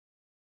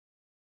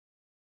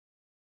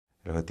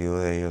El objetivo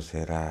de ellos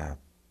era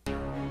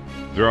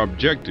Their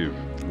objective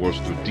was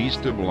to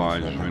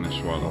destabilize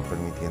Venezuela no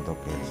permitiendo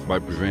que by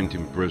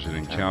preventing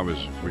President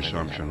Chávez's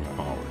resumption of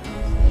power.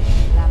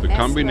 The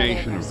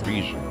combination of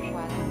reasons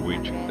for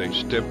which they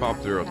step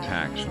up their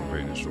attacks in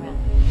Venezuela.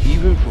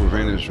 Even for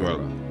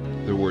Venezuela,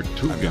 there were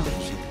two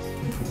guns.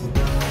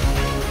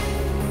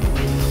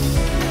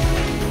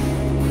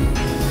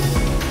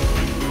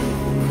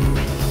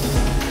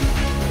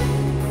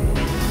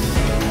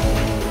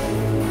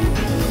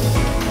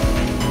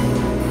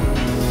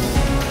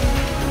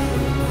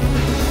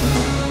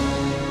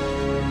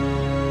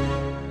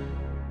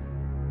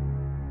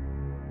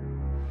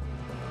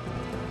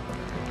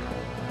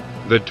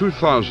 The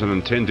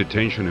 2010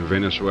 detention in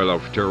Venezuela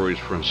of terrorist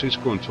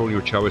Francisco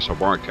Chávez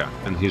Abarca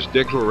and his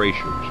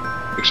declarations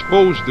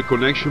exposed the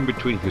connection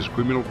between his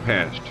criminal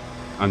past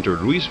under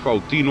Luis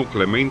Faustino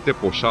Clemente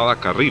Posada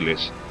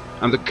Carriles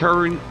and the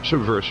current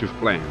subversive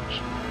plans.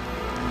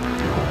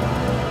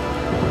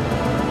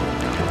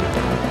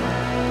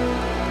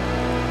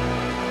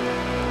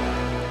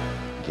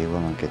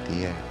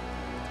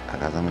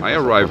 I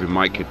arrive in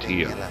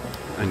Maiquetía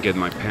and get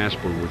my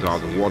passport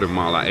without the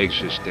Guatemala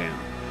exit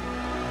stamp.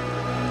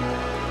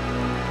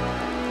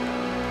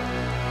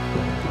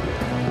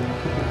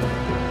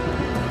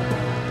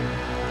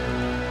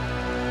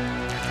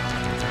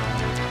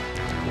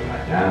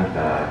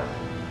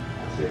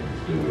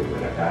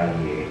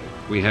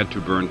 We had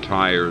to burn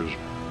tires,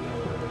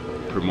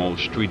 promote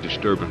street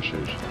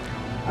disturbances.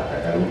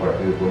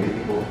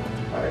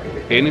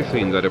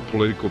 Anything that a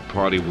political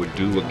party would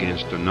do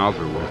against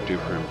another with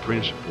different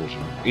principles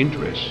and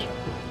interests.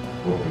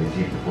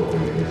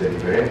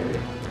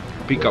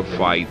 Pick up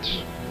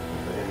fights.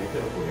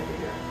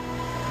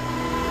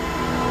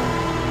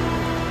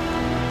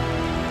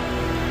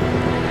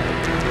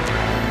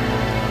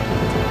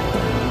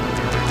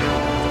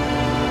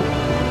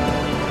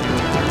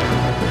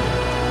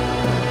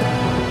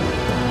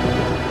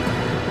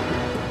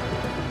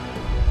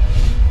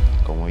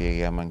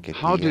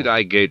 How did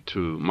I get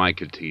to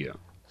Maiquetía?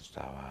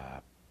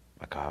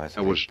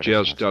 I was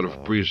just out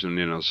of prison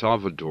in El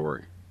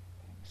Salvador.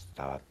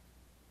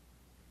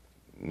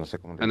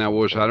 And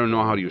I don't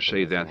know how you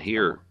say that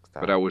here,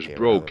 but I was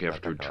broke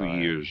after 2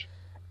 years.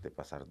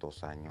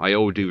 I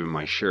owed even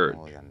my shirt.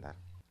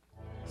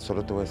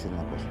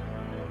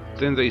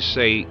 Then they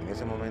say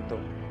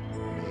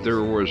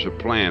there was a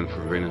plan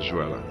for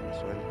Venezuela.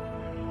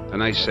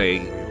 And I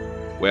say,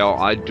 well,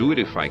 I'd do it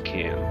if I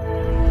can.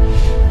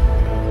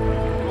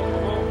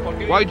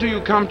 Why do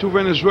you come to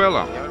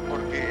Venezuela?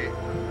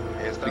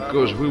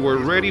 Because we were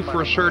ready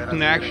for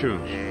certain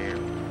actions.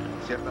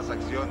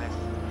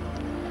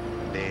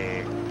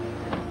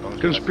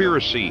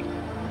 Conspiracy.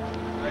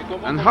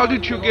 And how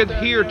did you get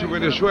here to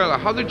Venezuela?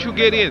 How did you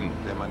get in?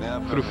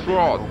 Through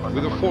fraud,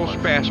 with a false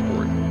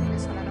passport.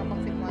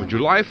 On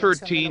July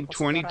 13,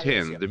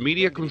 2010, the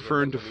media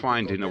confirmed the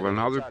finding of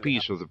another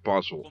piece of the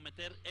puzzle.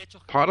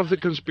 Part of the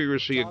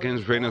conspiracy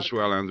against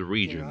Venezuela and the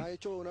region,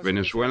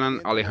 Venezuelan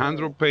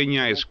Alejandro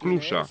Peña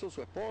Esclusa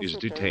is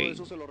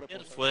detained.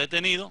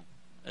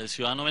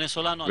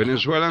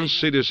 Venezuelan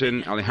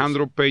citizen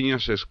Alejandro Peña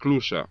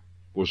Esclusa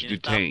was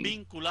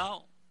detained.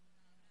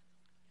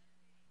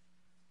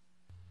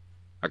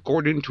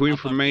 According to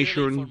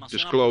information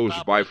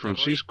disclosed by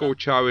Francisco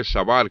Chávez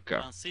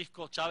Abarca,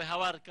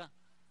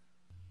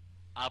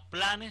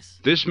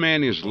 this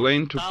man is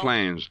linked to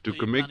plans to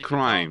commit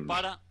crimes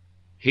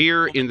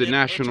here in the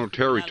national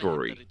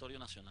territory.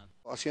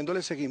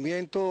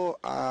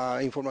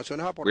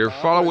 We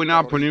are following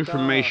up on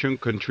information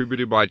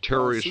contributed by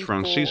terrorist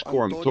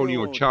Francisco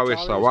Antonio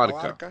Chávez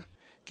Abarca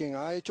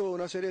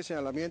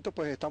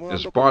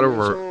as part of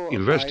our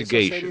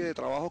investigation.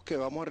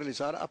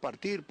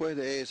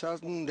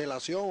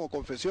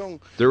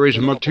 There is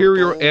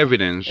material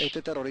evidence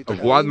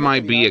of what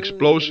might be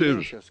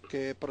explosives,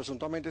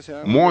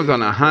 more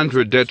than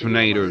 100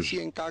 detonators,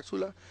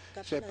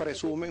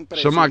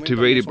 some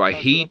activated by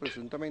heat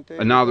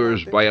and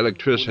others by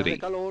electricity.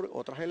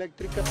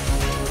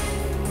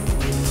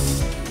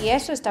 Y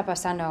eso está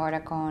pasando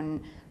ahora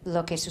con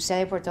lo que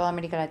sucede por toda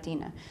América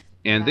Latina.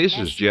 And this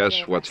is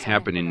just what's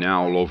happening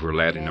now all over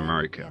Latin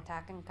America.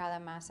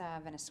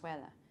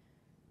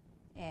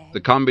 The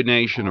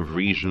combination of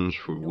reasons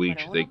for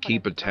which they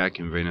keep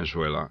attacking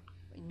Venezuela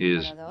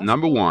is,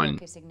 number one,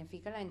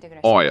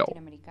 oil,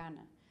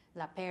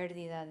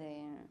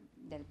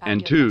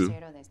 and two,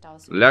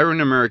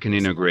 Latin American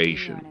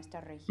integration,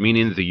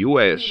 meaning the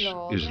U.S.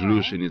 is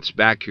losing its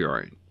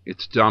backyard,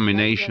 its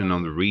domination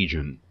on the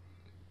region.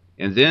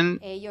 And then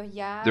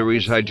there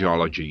is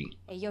ideology.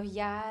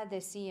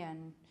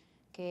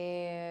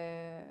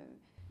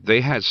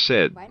 They had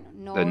said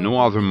that no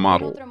other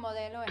model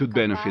could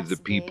benefit the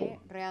people.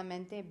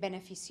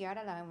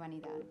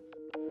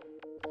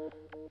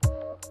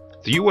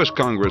 The U.S.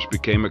 Congress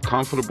became a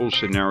comfortable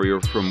scenario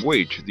from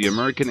which the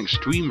American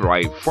extreme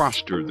right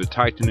fostered the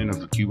tightening of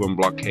the Cuban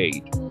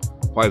blockade,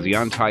 while the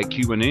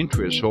anti-Cuban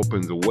interests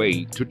opened the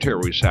way to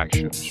terrorist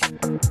actions.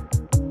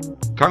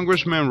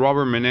 Congressman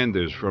Robert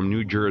Menendez from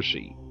New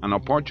Jersey, an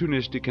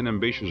opportunistic and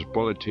ambitious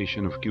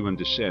politician of Cuban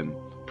descent,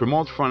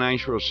 promotes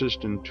financial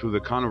assistance to the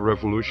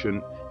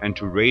counter-revolution and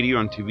to Radio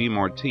and TV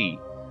Martí,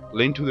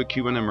 linked to the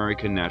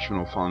Cuban-American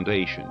National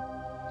Foundation,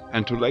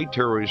 and to late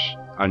terrorist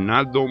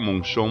Arnaldo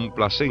Monzón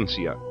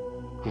Plasencia,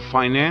 who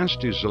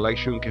financed his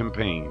election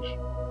campaigns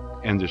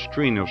and the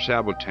string of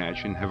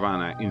sabotage in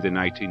Havana in the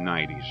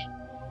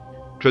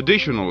 1990s.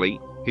 Traditionally,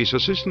 his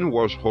assistant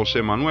was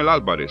José Manuel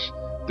Álvarez,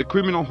 the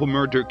criminal who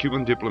murdered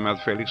Cuban diplomat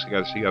Félix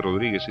García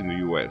Rodríguez in the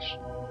U.S.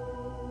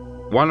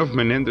 One of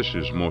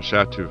Menendez's most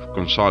active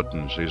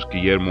consultants is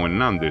Guillermo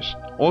Hernández,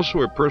 also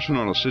a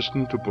personal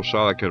assistant to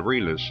Posada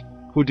Carriles,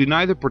 who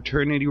denied the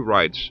paternity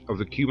rights of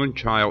the Cuban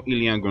child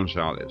Ilian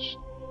González.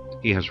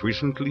 He has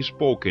recently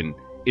spoken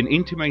in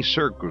intimate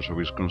circles of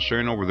his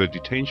concern over the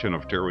detention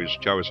of terrorist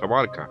Chávez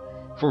Abarca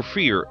for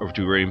fear of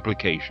direct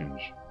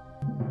implications.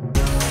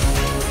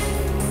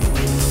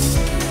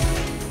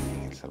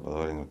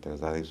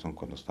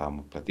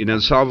 In El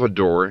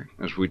Salvador,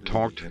 as we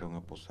talked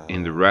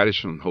in the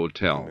Radisson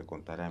Hotel,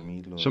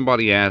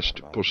 somebody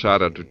asked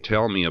Posada to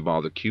tell me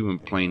about the Cuban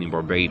plane in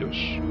Barbados.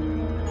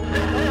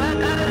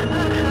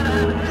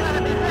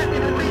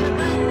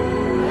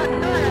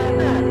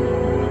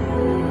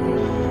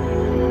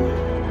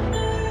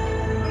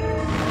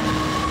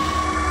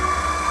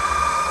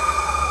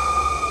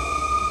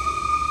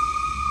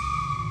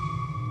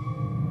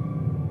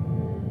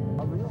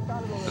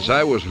 As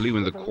I was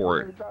leaving the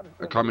court,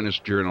 a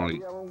communist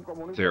journalist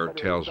there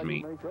tells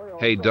me,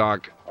 "Hey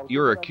Doc,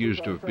 you're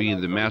accused of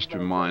being the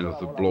mastermind of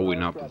the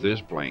blowing up of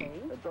this plane."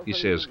 He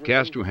says,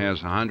 "Castro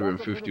has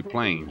 150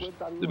 planes,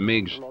 the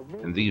MiGs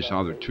and these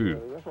other two."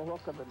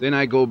 Then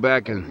I go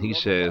back and he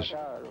says,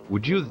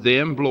 "Would you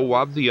then blow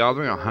up the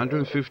other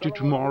 150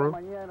 tomorrow?"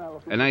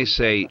 And I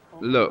say,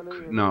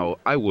 "Look, no,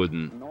 I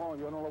wouldn't.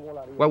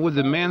 What would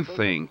the man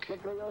think?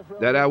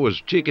 That I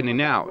was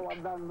chickening out,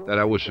 that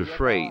I was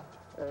afraid."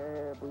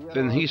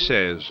 Then he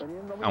says,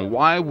 "And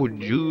why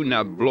would you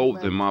not blow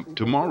them up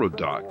tomorrow,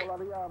 Doc?"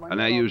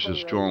 And I use a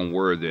strong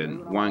word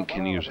than one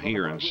can use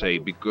here and say,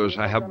 "Because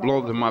I have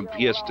blown them up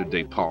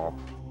yesterday, Paul."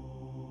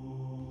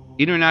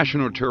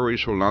 International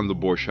terrorist Orlando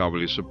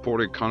Borshaveli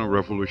supported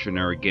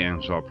counter-revolutionary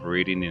gangs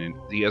operating in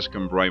the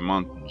Escambray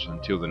Mountains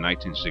until the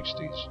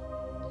 1960s.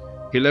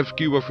 He left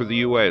Cuba for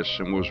the U.S.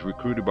 and was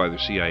recruited by the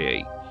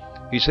CIA.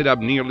 He set up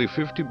nearly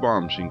 50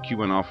 bombs in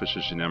Cuban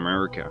offices in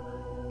America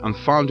and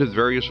founded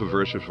various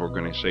subversive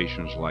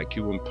organizations like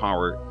Cuban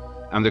Power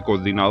and the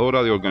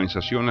Coordinadora de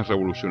Organizaciones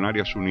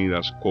Revolucionarias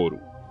Unidas, CORU.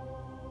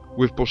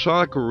 With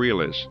Posada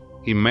Carriles,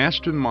 he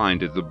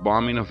masterminded the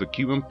bombing of the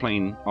Cuban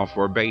plane off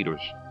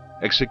Barbados,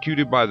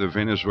 executed by the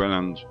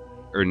Venezuelans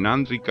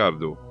Hernán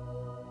Ricardo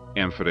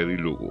and Freddy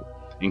Lugo.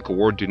 In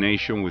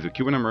coordination with the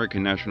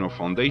Cuban-American National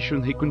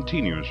Foundation, he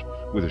continues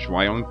with his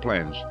violent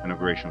plans and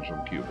aggressions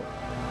on Cuba.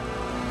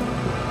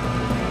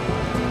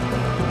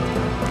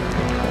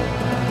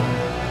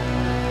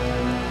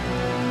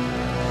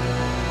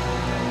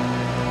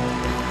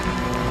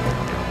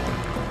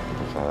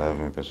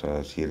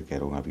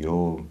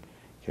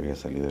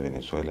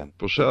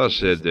 Posada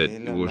said that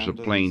it was a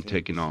plane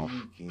taking off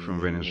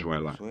from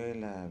Venezuela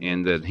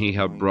and that he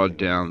had brought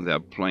down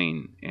that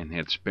plane and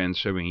had spent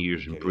 7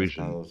 years in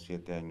prison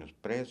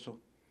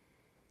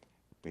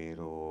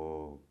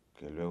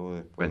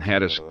and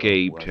had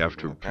escaped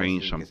after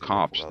paying some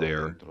cops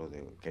there,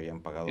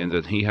 and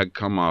that he had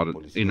come out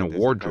in a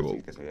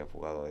wardrobe.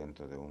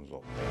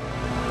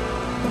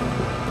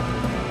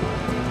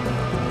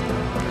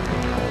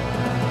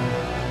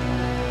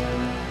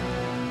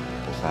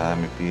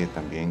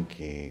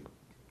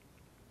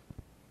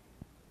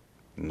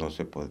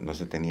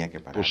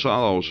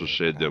 Posada also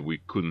said that we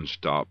couldn't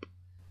stop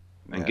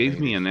and gave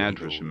me an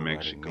address in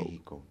Mexico.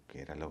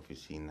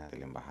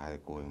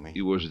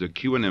 It was the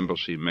Cuban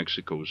embassy in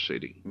Mexico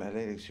City.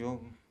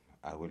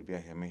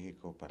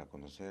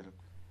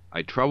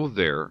 I traveled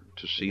there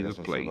to see the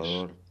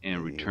place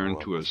and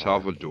returned to El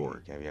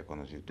Salvador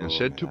and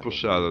said to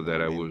Posada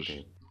that I was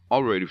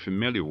already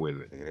familiar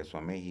with it.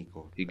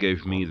 He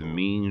gave me the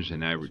means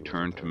and I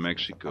returned to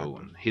Mexico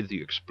and hid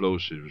the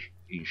explosives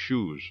in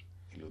shoes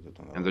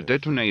and the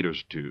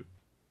detonators too.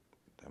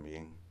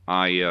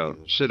 I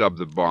set up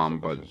the bomb,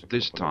 but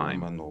this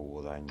time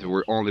there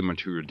were only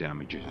material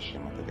damages.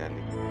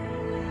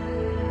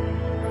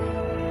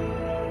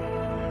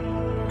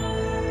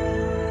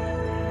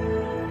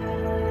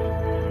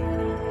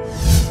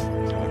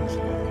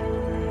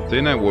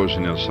 Then I was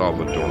in El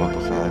Salvador.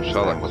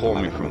 Posada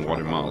called me from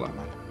Guatemala.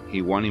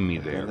 He wanted me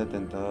there.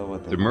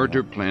 The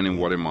murder plan in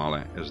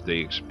Guatemala, as they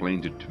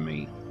explained it to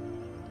me,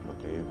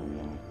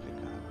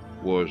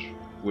 was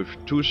with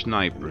 2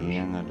 snipers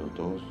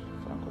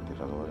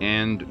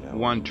and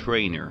 1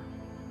 trainer,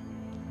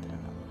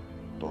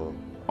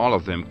 all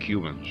of them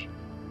Cubans.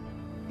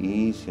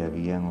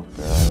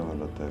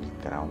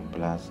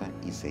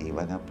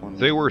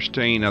 They were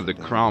staying at the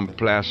Crown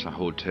Plaza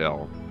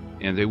Hotel,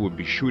 and they would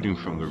be shooting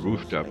from the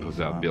rooftop of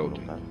that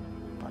building.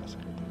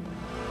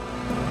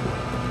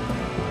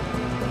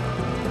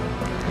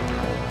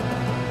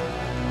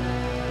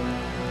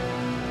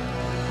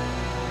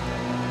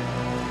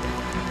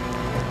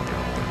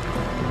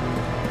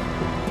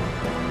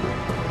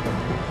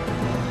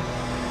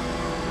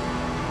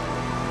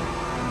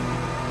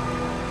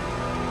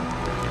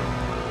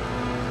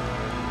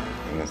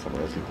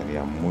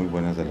 tenía muy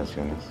buenas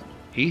relaciones.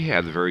 He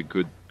had very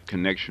good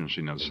connections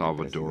in El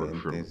Salvador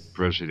from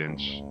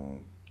presidents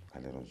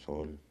Calderón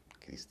Sol,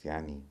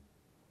 Cristiani,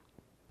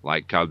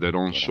 like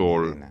Calderón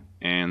Sol Arena,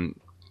 and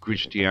Partido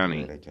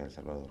Cristiani Derecha de El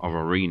Salvador, of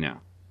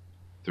Arena,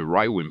 the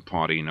right-wing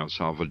party in El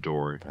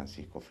Salvador,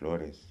 Francisco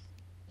Flores,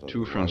 to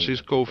Rodrigo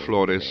Francisco Ávila, jefe de la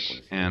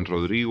Flores policía and dos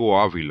veces, Rodrigo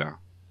Avila,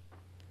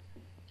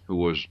 who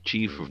was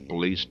chief of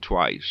police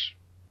twice.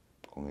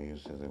 con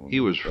ellos se reunió. He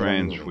was Era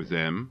friends amigo with de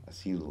ellos, them,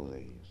 asiduo de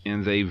ellos.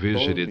 and they Todos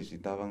visited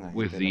visitaban a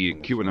with gente de the la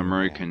Fundación Cuban de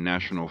American Miami,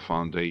 National San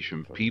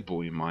Foundation Florida,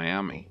 people in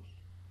Miami.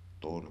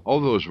 todos los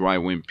All those políticos.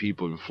 right-wing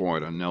people in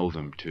Florida know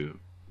them too.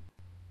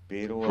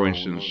 Pero For a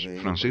instance, unos de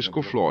ellos,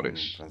 Francisco por ejemplo, con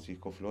Flores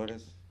Francisco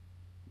Flores,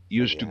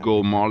 used to salían a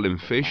go pescar marlin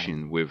con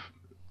fishing Mar, with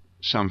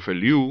San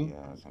Feliu, y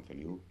a San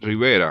Feliu,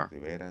 Rivera,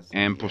 Rivera,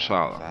 and salía a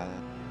Posada.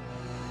 Posada.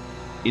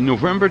 In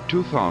November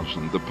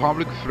 2000, the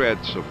public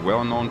threats of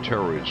well-known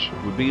terrorists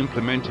would be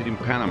implemented in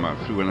Panama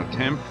through an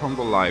attempt on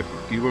the life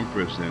of Cuban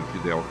President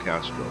Fidel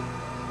Castro.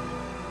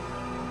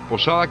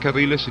 Posada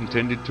Carriles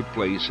intended to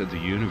place at the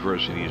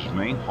university's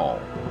main hall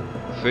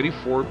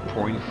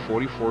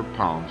 34.44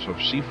 pounds of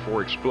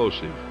C4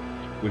 explosive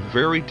with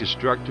very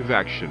destructive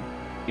action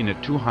in a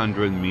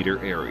 200-meter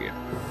area.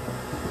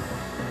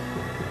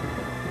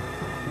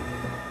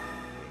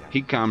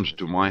 He comes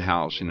to my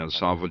house in El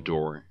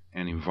Salvador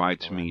and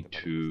invites me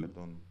to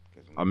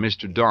a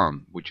Mr.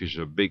 Don, which is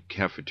a big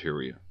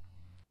cafeteria.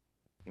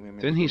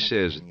 Then he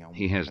says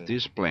he has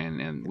this plan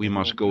and we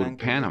must go to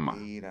Panama.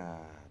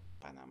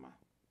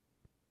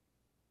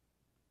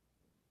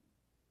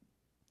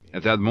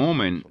 At that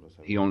moment,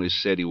 he only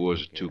said it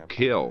was to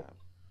kill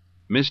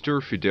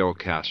Mr. Fidel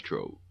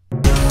Castro.